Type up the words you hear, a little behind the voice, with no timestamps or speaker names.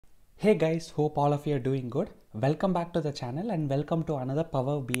Hey guys, hope all of you are doing good. Welcome back to the channel and welcome to another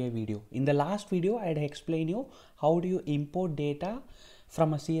Power BI video. In the last video, I had explained you how do you import data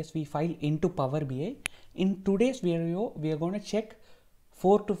from a CSV file into Power BI. In today's video, we are going to check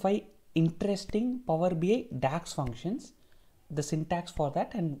 4 to 5 interesting Power BI DAX functions, the syntax for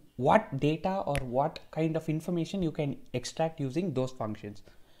that, and what data or what kind of information you can extract using those functions.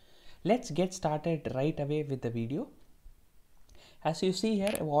 Let's get started right away with the video. As you see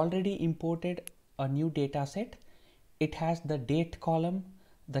here, I've already imported a new data set. It has the date column,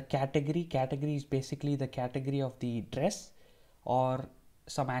 the category. Category is basically the category of the dress or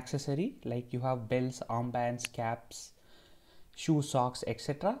some accessory, like you have belts, armbands, caps, shoes, socks,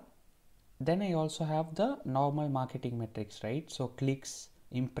 etc. Then I also have the normal marketing metrics, right? So clicks,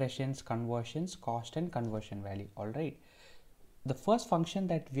 impressions, conversions, cost and conversion value. All right. The first function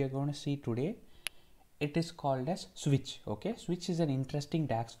that we are going to see today, it is called as switch. Okay, switch is an interesting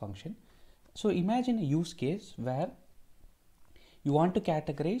DAX function. So imagine a use case where you want to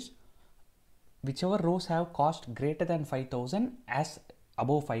categorize whichever rows have cost greater than 5,000 as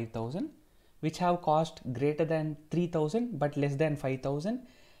above 5,000, which have cost greater than 3,000 but less than 5,000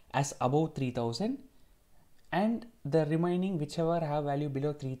 as above 3,000, and the remaining whichever have value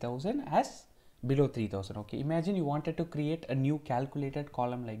below 3,000 as below 3,000. Okay, imagine you wanted to create a new calculated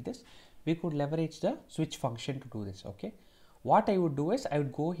column like this. We could leverage the switch function to do this. Okay, what I would do is I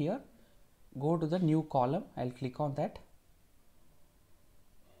would go here, go to the new column, I'll click on that.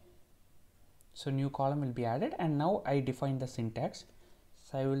 So new column will be added, and now I define the syntax.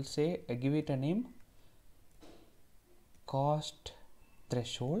 So I will say, I give it a name, cost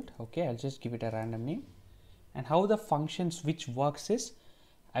threshold. Okay, I'll just give it a random name. And how the function switch works is,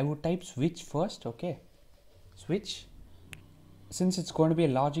 I would type switch first. Okay, switch. Since it's going to be a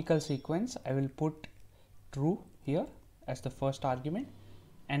logical sequence, I will put true here as the first argument,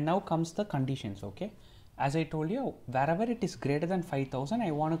 and now comes the conditions. Okay, as I told you, wherever it is greater than 5,000,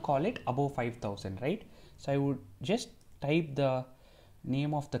 I want to call it above 5,000, right? So I would just type the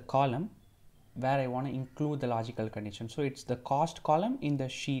name of the column where I want to include the logical condition. So it's the cost column in the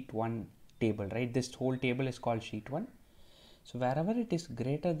sheet 1 table, right? This whole table is called sheet 1. So wherever it is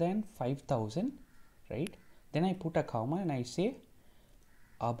greater than 5,000, right, then I put a comma and I say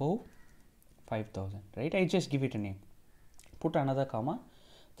above 5,000, right? I just give it a name, put another comma.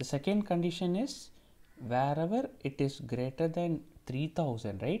 The second condition is wherever it is greater than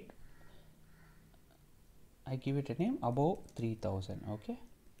 3,000, right, I give it a name above 3,000. Okay,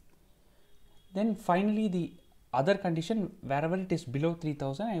 then finally the other condition, wherever it is below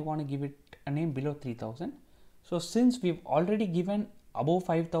 3,000, I want to give it a name below 3,000. So since we've already given above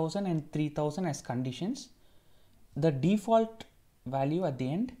 5,000 and 3,000 as conditions, the default value at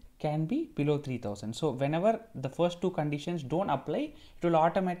the end can be below 3,000. So whenever the first two conditions don't apply, it will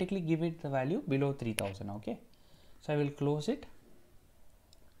automatically give it the value below 3,000. Okay, so I will close it.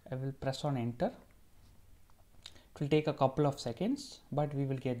 I will press on enter. It will take a couple of seconds, but we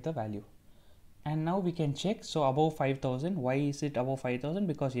will get the value. And now we can check. So above 5,000, why is it above 5,000?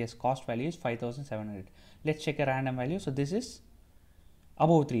 Because yes, cost value is 5,700. Let's check a random value. So this is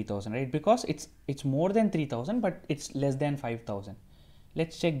above 3,000, right? Because it's more than 3,000, but it's less than 5,000.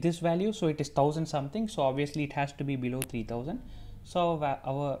 Let's check this value. So it is 1,000 something. So obviously it has to be below 3,000. So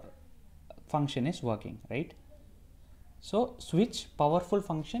our function is working, right? So switch, powerful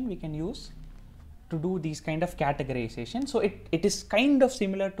function we can use to do these kind of categorization. So it is kind of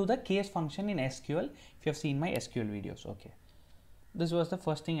similar to the case function in SQL, if you have seen my SQL videos. Okay, this was the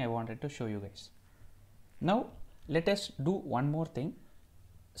first thing I wanted to show you guys. Now let us do one more thing.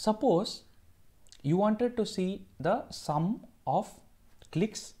 Suppose you wanted to see the sum of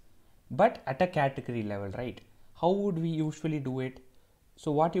clicks but at a category level, right? How would we usually do it?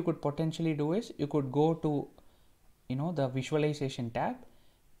 So what you could potentially do is you could go to the visualization tab,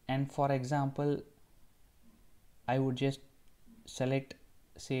 and for example I would just select,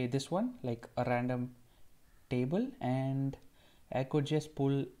 say, this one, like a random table, and I could just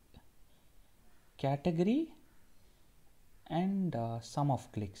pull category and sum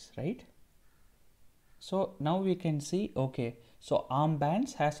of clicks, right? So now we can see, okay, so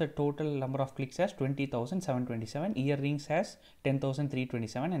armbands has a total number of clicks as 20,727, earrings has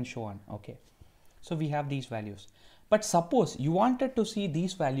 10,327, and so on. Okay, so we have these values. But suppose you wanted to see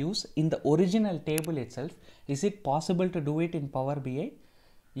these values in the original table itself, is it possible to do it in Power BI?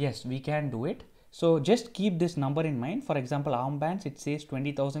 Yes, we can do it. So just keep this number in mind. For example, armbands, it says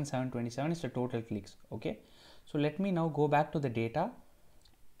 20,727 is the total clicks. Okay, so let me now go back to the data.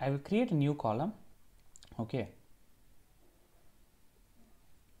 I will create a new column. Okay,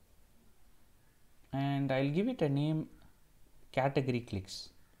 and I'll give it a name, category clicks.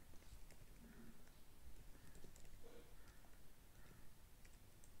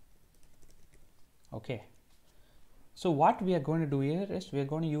 Okay. So what we are going to do here is we are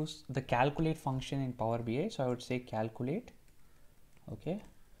going to use the calculate function in Power BI. So I would say calculate. Okay.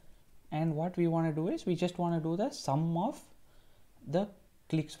 And what we want to do is we just want to do the sum of the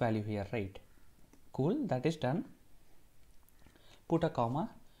clicks value here, right? Cool, that is done. Put a comma,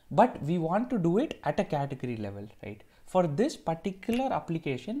 but we want to do it at a category level, right? For this particular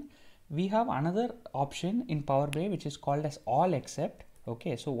application, we have another option in Power BI which is called as all except.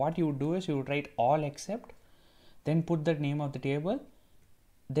 Okay, so what you would do is you would write all except, then put the name of the table,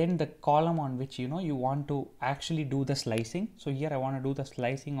 then the column on which you want to actually do the slicing. So here I want to do the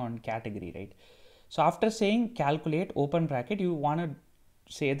slicing on category, right? So after saying calculate open bracket, you want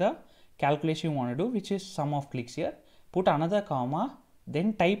to say the calculation you want to do, which is sum of clicks here. Put another comma,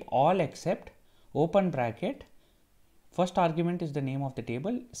 then type all except open bracket. First argument is the name of the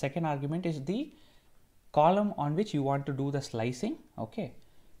table. Second argument is the column on which you want to do the slicing. Okay,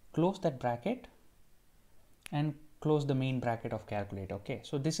 close that bracket and close the main bracket of calculate. Okay,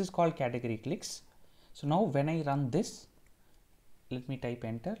 so this is called category clicks. So now when I run this, let me type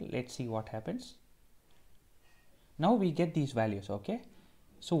enter. Let's see what happens. Now we get these values. Okay,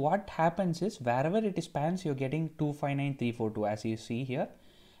 so what happens is wherever it is pans, you're getting 259342 as you see here.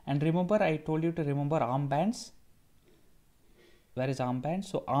 And remember, I told you to remember armbands. Where is armbands?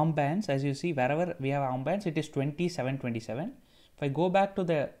 So armbands, as you see, wherever we have armbands, it is 2727. If I go back to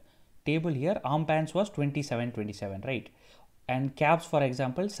the table here, armbands was 2727, right? And caps, for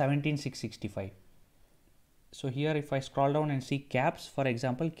example, 17665. So here if I scroll down and see caps, for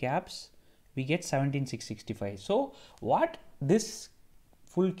example, caps, we get 17665. So what this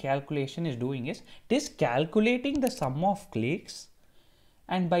full calculation is doing is it is calculating the sum of clicks,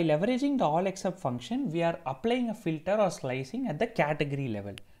 and by leveraging the all except function, we are applying a filter or slicing at the category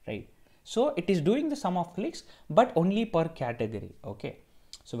level, right? So it is doing the sum of clicks, but only per category. Okay,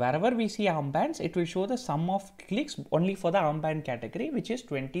 so wherever we see armbands, it will show the sum of clicks only for the armband category, which is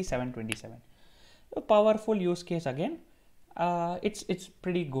 2727. A powerful use case again. It's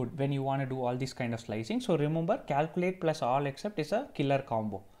pretty good when you want to do all this kind of slicing. So remember, calculate plus all except is a killer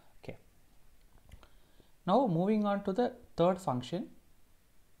combo. Okay, now moving on to the third function.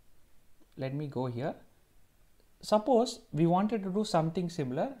 Let me go here. Suppose we wanted to do something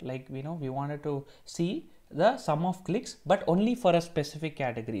similar, like we wanted to see the sum of clicks, but only for a specific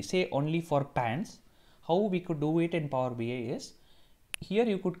category, say only for pants. How we could do it in Power BI is, here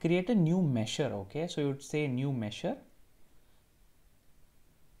you could create a new measure. Okay, so you would say new measure.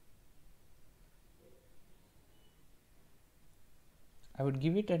 I would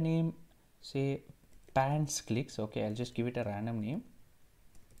give it a name, say pants clicks. Okay, I'll just give it a random name.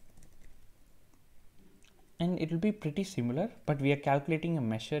 And it will be pretty similar, but we are calculating a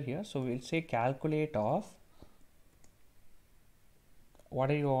measure here. So we'll say calculate of, what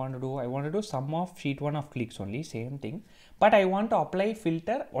do you want to do? I want to do sum of sheet 1 of clicks only, same thing, but I want to apply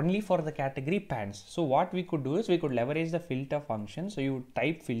filter only for the category pants. So what we could do is we could leverage the filter function. So you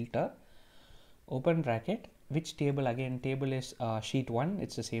type filter, open bracket, which table? Again, table is sheet 1,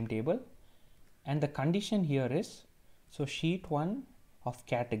 it's the same table, and the condition here is, so sheet 1 of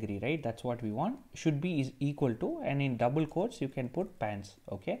category, right? That's what we want, should be is equal to, and in double quotes you can put pants.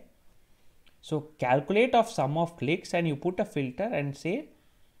 Okay, so calculate of sum of clicks, and you put a filter and say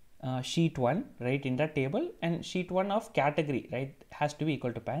sheet 1, right, in the table, and sheet 1 of category, right, has to be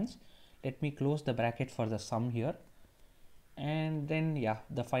equal to pants. Let me close the bracket for the sum here, and then yeah,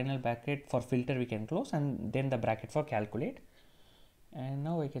 the final bracket for filter we can close, and then the bracket for calculate, and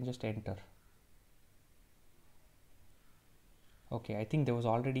now I can just enter. Okay, I think there was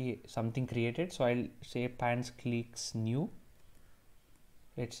already something created, so I'll say pants clicks new.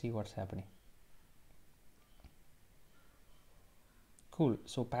 Let's see what's happening. Cool,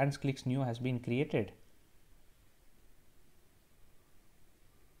 so pants clicks new has been created.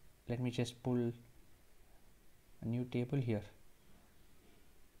 Let me just pull a new table here.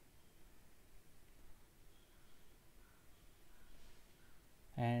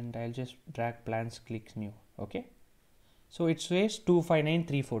 And I'll just drag pants clicks new. Okay, so it says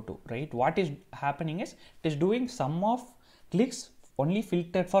 259342, right? What is happening is it is doing sum of clicks only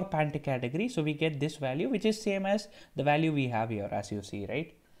filtered for pant category. So we get this value, which is same as the value we have here, as you see,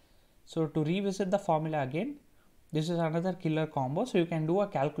 right? So to revisit the formula again, this is another killer combo. So you can do a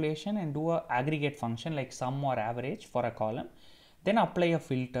calculation and do a aggregate function like sum or average for a column, then apply a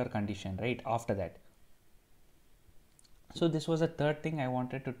filter condition right after that. So this was the third thing I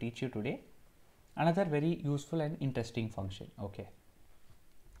wanted to teach you today. Another very useful and interesting function. Okay.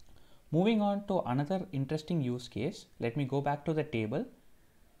 Moving on to another interesting use case. Let me go back to the table.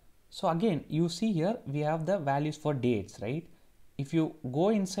 So again, you see here we have the values for dates, right? if you go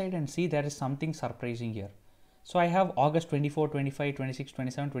inside and see, there is something surprising here. So I have August 24, 25, 26,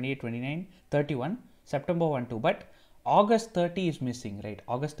 27, 28, 29, 31, September 1, 2, but August 30 is missing, right?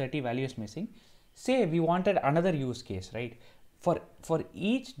 August 30 value is missing. Say we wanted another use case, right? For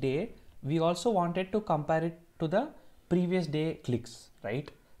each day, we also wanted to compare it to the previous day clicks, right?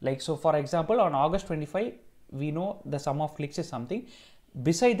 Like, so for example, on August 25, we know the sum of clicks is something.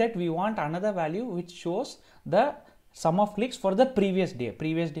 Beside that, we want another value which shows the sum of clicks for the previous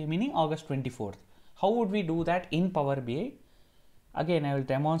day meaning August 24th. How would we do that in Power BI? Again, I will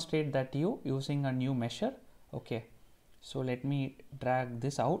demonstrate that to you using a new measure. Okay, so let me drag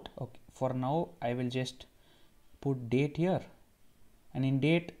this out. Okay, for now I will just put date here, and in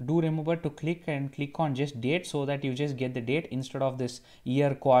date, do remember to click on just date, so that you just get the date instead of this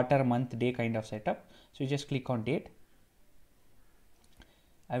year, quarter, month, day kind of setup. So you just click on date.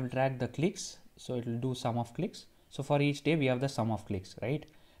 I will drag the clicks, so it will do sum of clicks. So for each day we have the sum of clicks, right?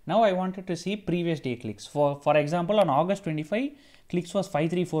 Now I wanted to see previous day clicks. For example, on August 25, clicks was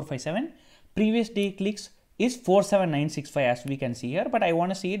 53457. Previous day clicks is 47965 as we can see here, but I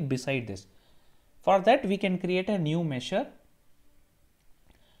want to see it beside this. For that, we can create a new measure.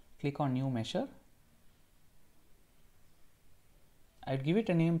 Click on new measure. I'll give it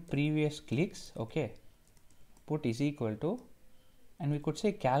a name previous clicks. Okay, put is equal to, and we could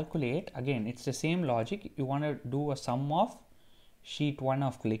say calculate. Again, it's the same logic. You want to do a sum of sheet 1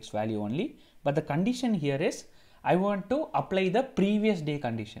 of clicks value only, but the condition here is I want to apply the previous day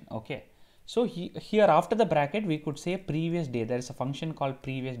condition. Okay, so here after the bracket we could say previous day. There is a function called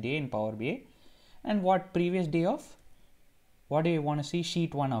previous day in Power BI, and what previous day of, what do you want to see?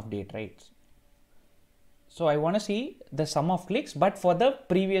 Sheet 1 of date, right? So I want to see the sum of clicks but for the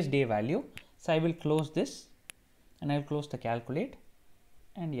previous day value. So I will close this and I will close the calculate,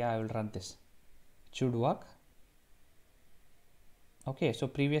 and yeah, I will run this. It should work. Okay, so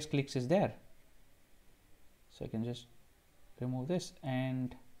previous clicks is there. So I can just remove this,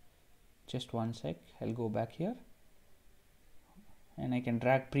 and just one sec, I'll go back here and I can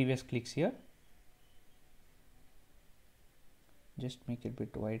drag previous clicks here. Just make it a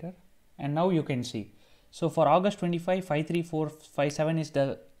bit wider, and now you can see. So for August 25, 53457 is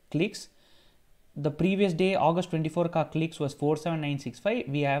the clicks. The previous day August 24 ka clicks was 47965.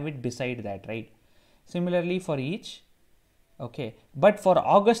 We have it beside that, right? Similarly for each. Okay, but for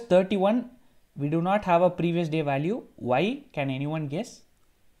August 31, we do not have a previous day value. Why? Can anyone guess?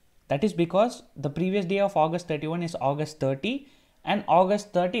 That is because the previous day of August 31 is August 30, and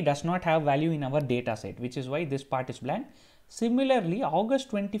August 30 does not have value in our data set, which is why this part is blank. Similarly, August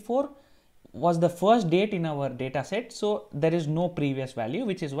 24 was the first date in our data set, so there is no previous value,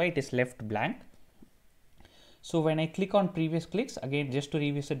 which is why it is left blank. So when I click on previous clicks, again, just to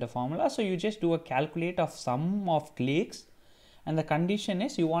revisit the formula, so you just do a calculate of sum of clicks, and the condition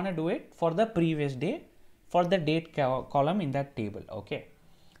is you want to do it for the previous day for the date column in that table. Okay,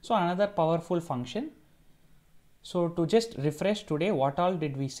 so another powerful function. So to just refresh today, what all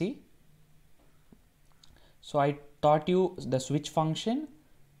did we see? So I taught you the switch function,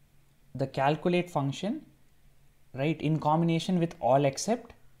 the calculate function, right, in combination with all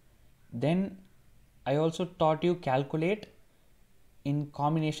except. Then I also taught you calculate in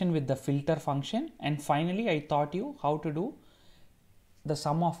combination with the filter function, and finally I taught you how to do the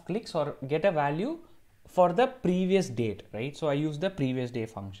sum of clicks or get a value for the previous date, right? So I use the previous day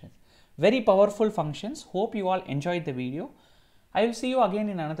function. Very powerful functions. Hope you all enjoyed the video. I will see you again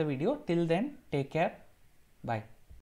in another video. Till then, take care. Bye.